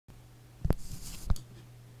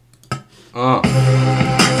Snake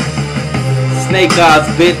eyes,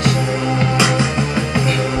 bitch.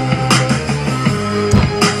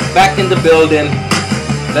 Back in the building.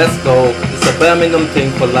 Let's go. It's a Birmingham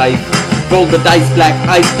thing for life. Roll the dice, black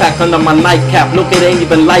ice pack under my nightcap. Look, it ain't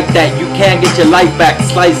even like that. You can't get your life back.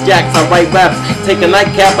 Slice jacks, I write raps. Take a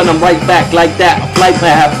nightcap and I'm right back like that. A flight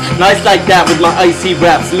perhaps. Nice like that with my icy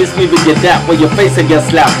raps. Miss me with your dap where your face will get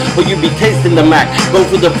slapped. Or you be tasting the Mac. Go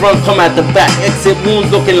to the front, come at the back. Exit wounds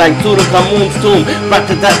looking like Tutankhamun's tomb.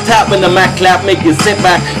 Rat-a-tat-tap when the Mac clap. Make you sit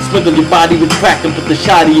back. Sprinkle your body with crack and put the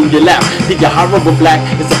shotty in your lap. Think you're horrible black.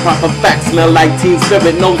 It's a proper fact. Smell like teen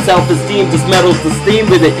spirit. No self-esteem. Just metals to steam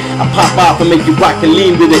with it. I pop off and make you rock and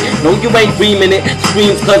lean with it. No, you ain't dreaming it.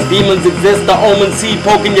 Screams cause demons exist. The omen seed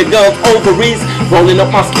poking your girl's ovaries. Rolling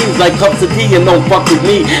up my sleeves like cups of tea and don't fuck with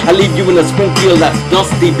me. I leave you in a Springfield that's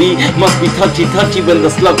dusty, B. Must be touchy when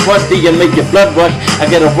the slug crusty and make your blood rush. I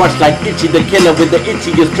get a rush like Itchy the killer with the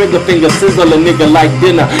itchiest trigger finger. Sizzle a nigga like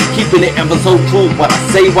dinner. Keeping it ever so true. What I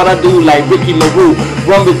say, what I do like Ricky Maru.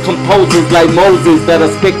 Run with composers like Moses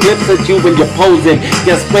that'll spit clips at you when you're posing.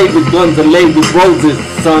 Get sprayed with guns and laid with roses,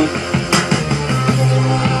 son.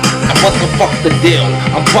 What the fuck the deal?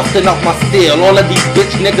 I'm busting up my steel. All of these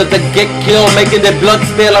bitch niggas that get killed, making their blood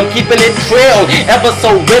spill. I'm keeping it trail, ever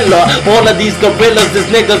so realer. All of these gorillas is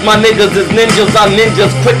niggas, my niggas is ninjas. I'm ninjas,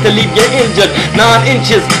 quick to leave you injured. 9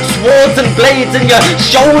 inches, swords and blades in your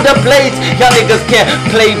shoulder blades. Y'all niggas can't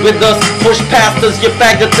play with us. Push past us, you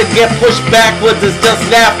faggots to get pushed backwards. It's just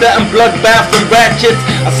laughter and bloodbaths and ratchets.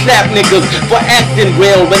 I slap niggas for acting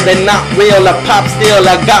real when they're not real. I pop still,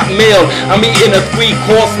 I got meal. I'm eating a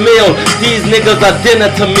 3-course meal. These niggas are dinner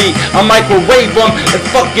to me. I microwave them and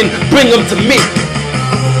fucking bring them to me.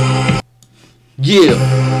 Yeah.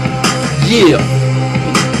 Yeah.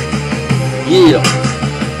 Yeah.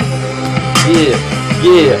 Yeah.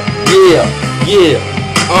 Yeah. Yeah. Yeah.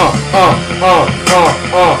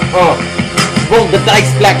 Roll the dice,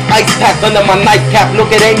 black ice pack under my nightcap. Look,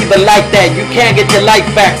 it ain't even like that. You can't get your life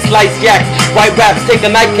back. Slice jacks, write raps, take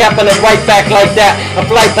a nightcap and then right back like that. A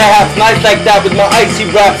flight perhaps, nice like that with my icy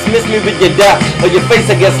raps. Miss me with your dap, or your face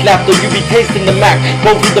will get slapped, or you be tasting the Mac.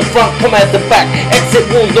 Go through the front, come at the back. Exit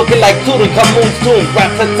wounds looking like Tutankhamun's tomb.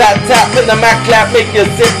 Rat-a-tat-tap when the Mac clap, make you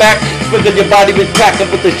sit back. Sprinkle your body with crack and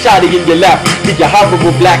put the shotty in your lap. Think you're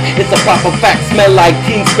horrible black, it's a proper fact. Smell like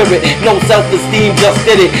teen spirit, no self-esteem, just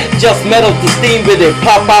did it. Just metal to steam with it.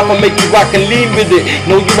 Pop off and make you rock and lean with it.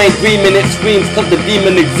 No, you ain't dreaming it. Screams cause the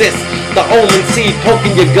demon exists. The omen seed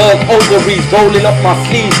poking your girl's ovaries. Rolling up my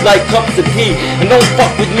sleeves like cups of tea. And don't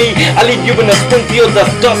fuck with me, I leave you in a Springfield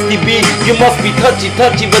that's dusty, B. You must be touchy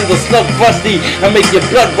when the slug rusty and make your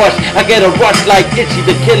blood rush. I get a rush like Itchy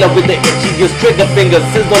the killer with the itchiest trigger finger.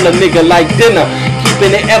 Sizzle a nigga like dinner.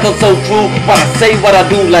 Keeping it ever so true. What I say, what I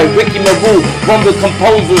do like Ricky Maru. Run with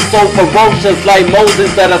composers so ferocious like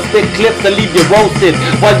Moses that'll spit clips and leave you roasted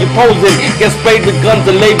while you posing. Get sprayed with guns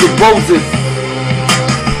and laid with roses.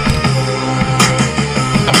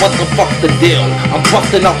 What the fuck the deal? I'm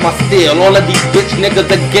busting up my steel. All of these bitch niggas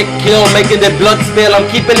that get killed, making their blood spill. I'm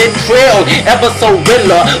keeping it trail, ever so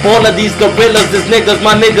realer. All of these gorillas is niggas,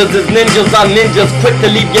 my niggas is ninjas. I'm ninjas, quick to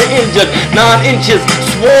leave you injured. 9 inches,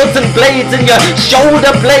 swords and blades in your shoulder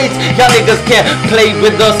blades. Y'all niggas can't play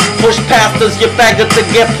with us. Push past us, you faggots to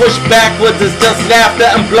get pushed backwards. It's just laughter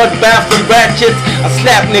and bloodbaths and ratchets. I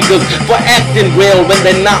slap niggas for acting real when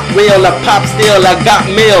they're not real. I pop still, I got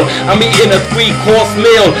meal. I'm eating a 3-course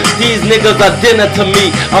meal. These niggas are dinner to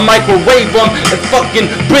me. I microwave them and fucking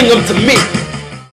bring them to me.